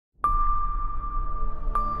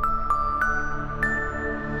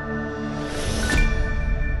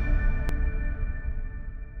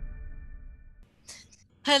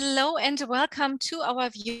Hello and welcome to our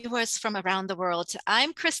viewers from around the world.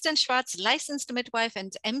 I'm Kristen Schwartz, licensed midwife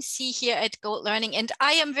and MC here at Gold Learning, and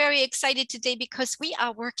I am very excited today because we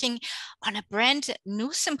are working on a brand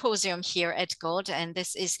new symposium here at Gold, and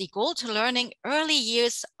this is the Gold Learning Early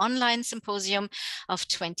Years Online Symposium of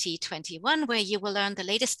 2021, where you will learn the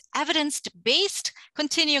latest evidence-based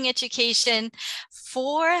continuing education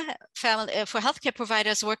for healthcare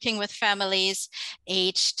providers working with families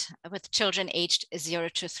with children aged 0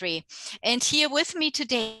 to 3. And here with me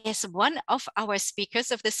today is one of our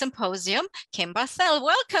speakers of the symposium, Kim Barthel.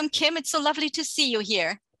 Welcome, Kim. It's so lovely to see you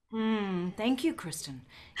here. Thank you, Kristen.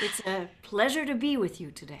 It's a pleasure to be with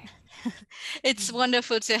you today. It's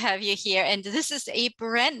wonderful to have you here. And this is a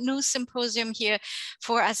brand new symposium here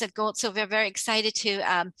for us at Gold. So we're very excited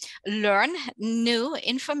to learn new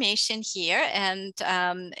information here. And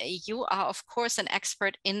you are, of course, an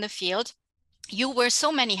expert in the field. You wear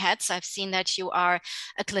so many hats. I've seen that you are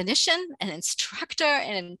a clinician, an instructor,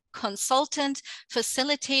 and a consultant,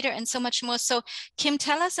 facilitator, and so much more. So, Kim,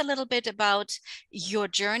 tell us a little bit about your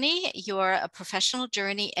journey, your professional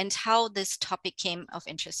journey, and how this topic came of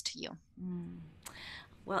interest to you.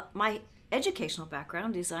 Well, my educational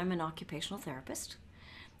background is I'm an occupational therapist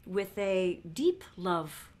with a deep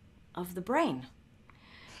love of the brain.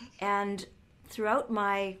 And throughout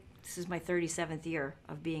this is my 37th year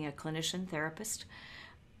of being a clinician therapist,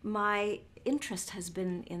 my interest has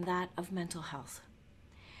been in that of mental health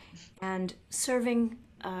and serving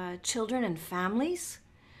children and families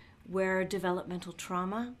where developmental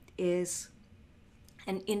trauma is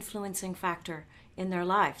an influencing factor in their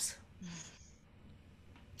lives.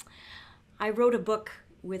 I wrote a book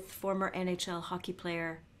with former NHL hockey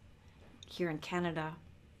player here in Canada,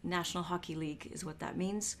 National Hockey League is what that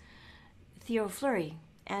means, Theo Fleury.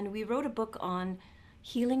 And we wrote a book on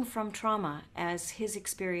healing from trauma, as his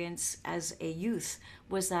experience as a youth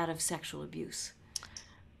was that of sexual abuse.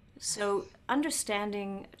 So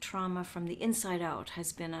understanding trauma from the inside out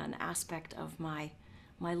has been an aspect of my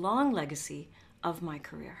long legacy of my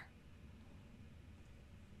career.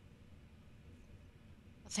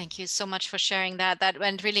 Thank you so much for sharing that. That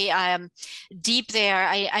went really deep there.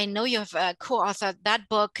 I know you have co-authored that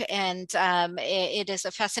book, and it is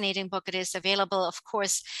a fascinating book. It is available, of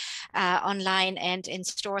course, online and in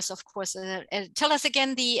stores, of course. Tell us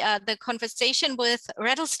again the conversation with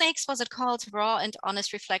rattlesnakes. Was it called Raw and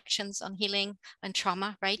Honest Reflections on Healing and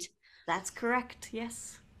Trauma, right? That's correct,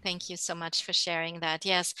 yes. Thank you so much for sharing that.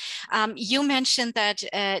 Yes, you mentioned that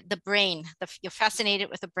the brain, you're fascinated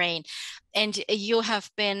with the brain, and you have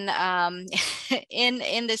been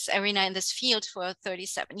in this arena, in this field for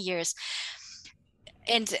 37 years.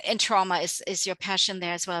 And trauma is your passion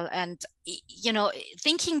there as well. And, you know,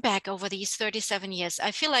 thinking back over these 37 years, I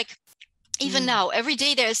feel like even now, every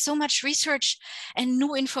day there is so much research and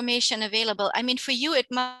new information available. I mean, for you, it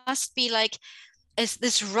must be like, is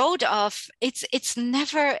this road of it's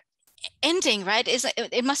never ending, right?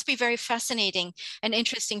 It must be very fascinating and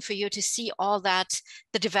interesting for you to see all that,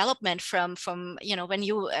 the development from when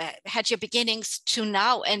you had your beginnings to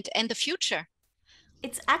now and the future.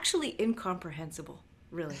 It's actually incomprehensible,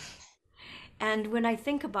 really. And when I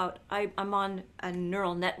think about, I'm on a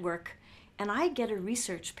neural network and I get a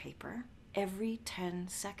research paper every 10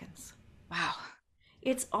 seconds. Wow.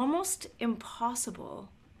 It's almost impossible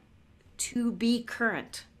to be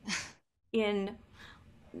current in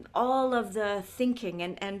all of the thinking.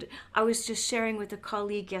 And I was just sharing with a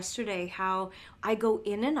colleague yesterday how I go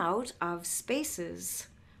in and out of spaces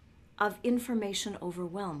of information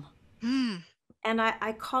overwhelm. And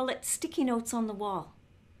I call it sticky notes on the wall.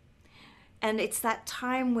 And it's that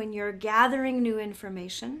time when you're gathering new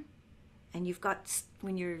information and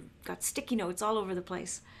when you've got sticky notes all over the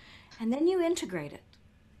place, and then you integrate it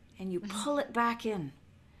and you pull it back in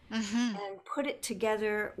and put it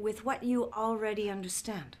together with what you already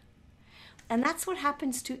understand. And that's what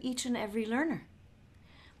happens to each and every learner.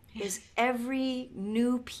 Is every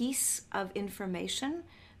new piece of information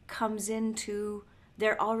comes into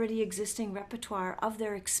their already existing repertoire of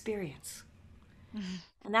their experience.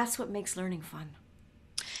 And that's what makes learning fun.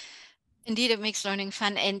 Indeed, it makes learning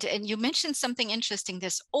fun. And you mentioned something interesting,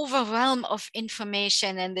 this overwhelm of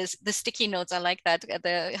information and the sticky notes. I like that,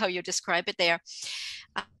 how you describe it there.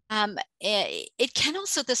 It can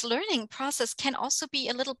also, this learning process can also be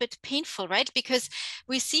a little bit painful, right? Because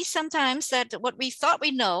we see sometimes that what we thought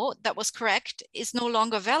we know that was correct is no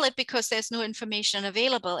longer valid because there's no information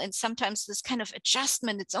available. And sometimes this kind of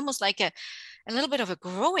adjustment, it's almost like a little bit of a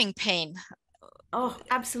growing pain. Oh,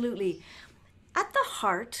 absolutely. At the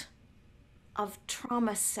heart of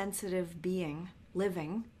trauma sensitive being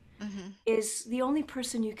living is the only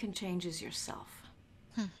person you can change is yourself.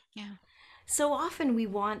 Yeah. So often we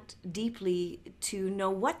want deeply to know,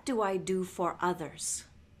 what do I do for others?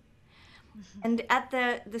 Mm-hmm. And at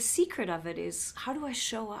the secret of it is, how do I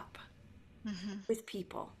show up Mm-hmm. with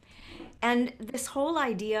people? And this whole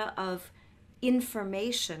idea of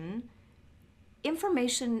information,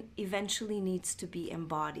 information eventually needs to be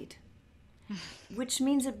embodied, which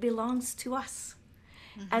means it belongs to us.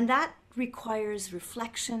 Mm-hmm. And that requires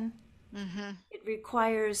reflection. Mm-hmm. It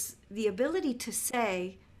requires the ability to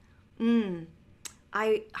say,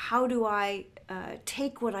 how do I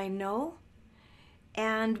take what I know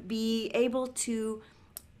and be able to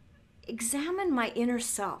examine my inner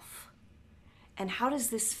self, and how does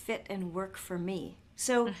this fit and work for me?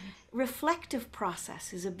 So, Mm-hmm. reflective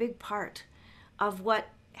process is a big part of what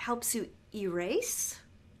helps you erase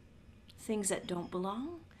things that don't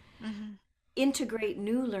belong, Mm-hmm. integrate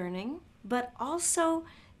new learning, but also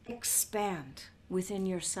expand within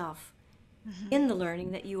yourself Mm-hmm. in the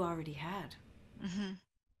learning that you already had. Mm-hmm.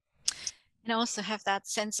 And also have that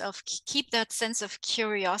sense of keep that sense of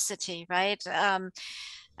curiosity, right?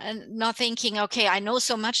 And not thinking, okay, I know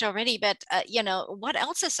so much already, but what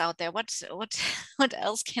else is out there? What what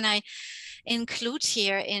else can I include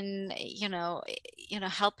here in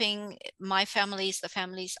helping my families, the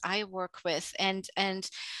families I work with, and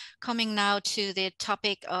coming now to the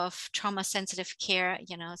topic of trauma sensitive care,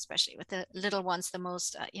 especially with the little ones, the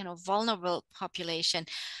most vulnerable population.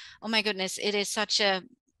 Oh my goodness, it is such a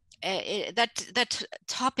that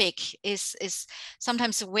topic is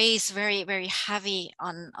sometimes weighs very, very heavy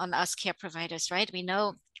on us care providers, right? We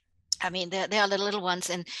know, I mean, they are the little ones,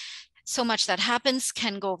 and so much that happens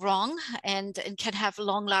can go wrong, and can have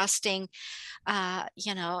long lasting I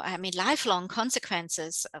mean, lifelong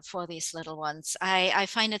consequences for these little ones. I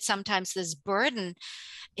find it sometimes this burden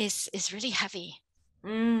is really heavy.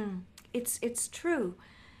 Mm, it's true.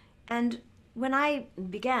 And when I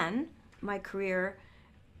began my career,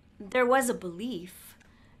 there was a belief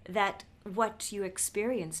that what you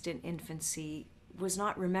experienced in infancy was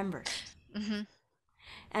not remembered. Hmm.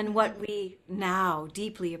 And Hmm. what we now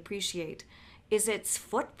deeply appreciate is its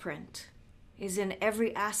footprint is in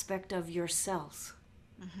every aspect of your cells,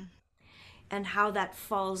 Hmm. and how that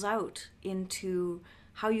falls out into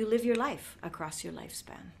how you live your life across your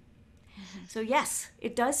lifespan. Hmm. So, yes,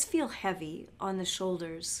 it does feel heavy on the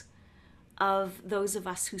shoulders of those of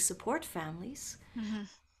us who support families. Hmm.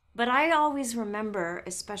 But I always remember,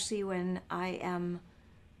 especially when I am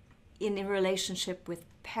in a relationship with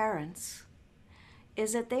parents,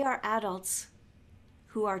 is that they are adults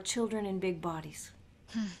who are children in big bodies.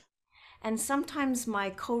 And sometimes my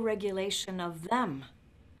co regulation of them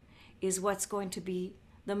is what's going to be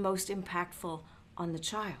the most impactful on the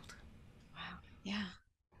child. Wow. Yeah.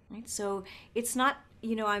 Right? So it's not,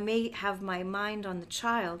 I may have my mind on the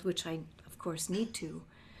child, which I, of course, need to,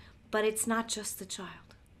 but it's not just the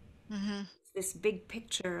child. Hmm. It's this big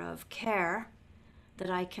picture of care that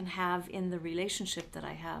I can have in the relationship that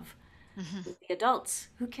I have Hmm. with the adults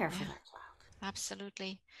who care for Yeah, that child.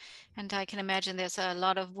 absolutely. And I can imagine there's a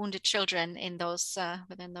lot of wounded children in those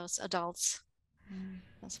within those adults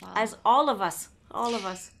as well. As all of us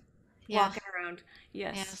Yeah. walking around.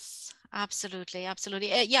 Yes. Yes, absolutely, absolutely.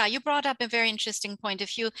 Yeah, you brought up a very interesting point. A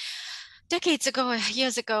few decades ago,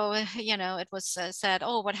 years ago, it was said,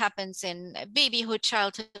 oh, what happens in babyhood,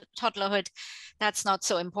 childhood, toddlerhood, that's not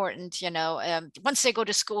so important. Once they go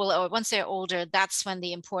to school or once they're older, that's when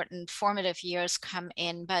the important formative years come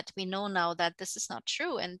in. But we know now that this is not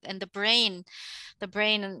true. And the brain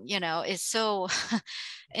is so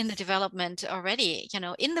in the development already,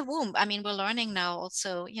 in the womb. I mean, we're learning now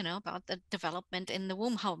also, about the development in the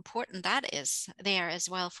womb, how important that is there as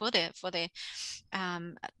well for the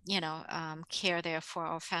care there for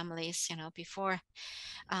our families,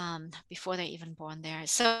 before they're even born there.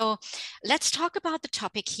 So let's talk about the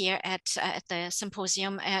topic here at the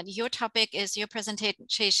symposium. And your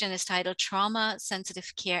presentation is titled Trauma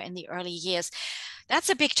Sensitive Care in the Early Years. That's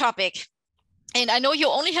a big topic, and I know you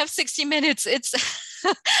only have 60 minutes. It's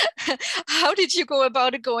how did you go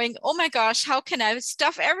about it going, oh my gosh, how can I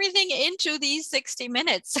stuff everything into these 60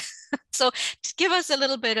 minutes? So give us a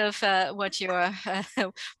little bit of what you're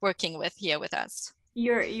working with here with us.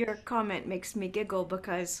 Your comment makes me giggle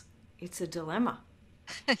because it's a dilemma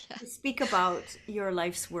to speak about your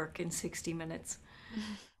life's work in 60 minutes.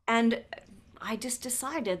 And I just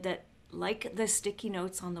decided that, like the sticky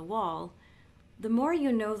notes on the wall, the more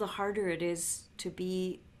you know, the harder it is to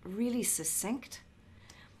be really succinct.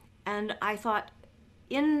 And I thought,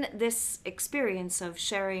 in this experience of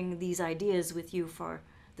sharing these ideas with you for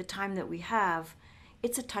the time that we have,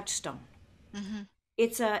 it's a touchstone. Mhm.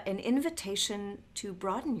 It's an invitation to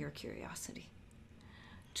broaden your curiosity,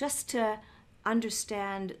 just to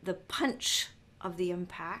understand the punch of the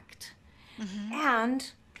impact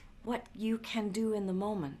and what you can do in the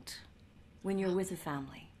moment when you're with a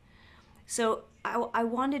family. So I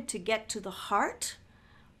wanted to get to the heart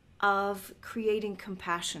of creating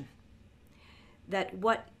compassion, that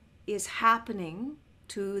what is happening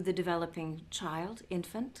to the developing child,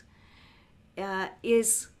 infant,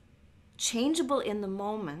 is changeable in the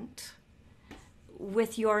moment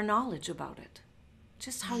with your knowledge about it,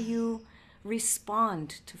 just how you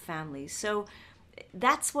respond to families. So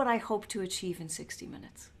that's what I hope to achieve in 60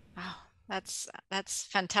 minutes. Wow, that's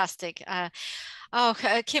fantastic.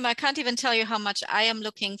 Kim, I can't even tell you how much I am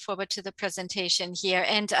looking forward to the presentation here.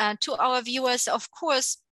 And to our viewers, of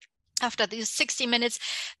course, after these 60 minutes,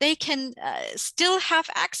 they can still have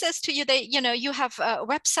access to you. You have a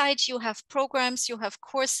website, you have programs, you have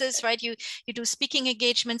courses, right? You do speaking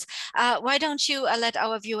engagements. Why don't you let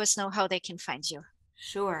our viewers know how they can find you?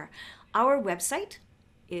 Sure. Our website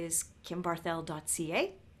is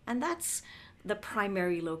kimbarthel.ca, and that's the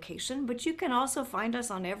primary location, but you can also find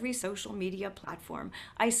us on every social media platform.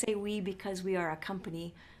 I say we because we are a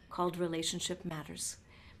company called Relationship Matters.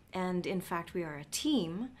 And in fact, we are a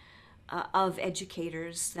team of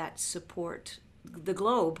educators that support the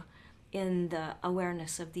globe in the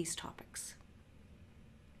awareness of these topics.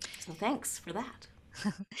 So thanks for that.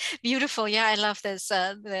 Beautiful. Yeah, I love this.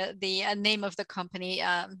 The name of the company,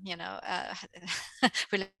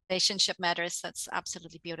 Relationship Matters. That's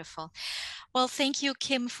absolutely beautiful. Well, thank you,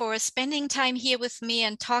 Kim, for spending time here with me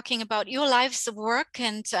and talking about your life's work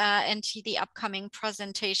and the upcoming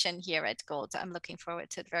presentation here at Gold. I'm looking forward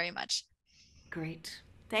to it very much. Great.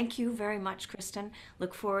 Thank you very much, Kristen.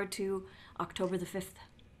 Look forward to October the 5th.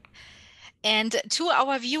 And to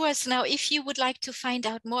our viewers now, if you would like to find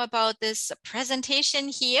out more about this presentation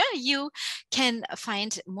here, you can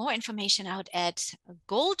find more information out at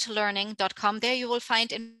goldlearning.com. There you will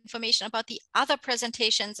find information about the other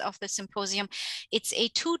presentations of the symposium. It's a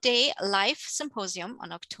 2-day live symposium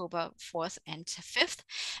on October 4th and 5th.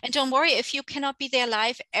 And don't worry, if you cannot be there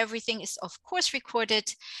live, everything is of course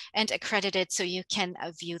recorded and accredited, so you can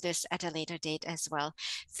view this at a later date as well.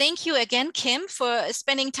 Thank you again, Kim, for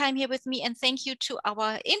spending time here with me, and thank you to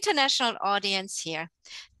our international audience here.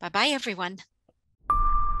 Bye-bye, everyone.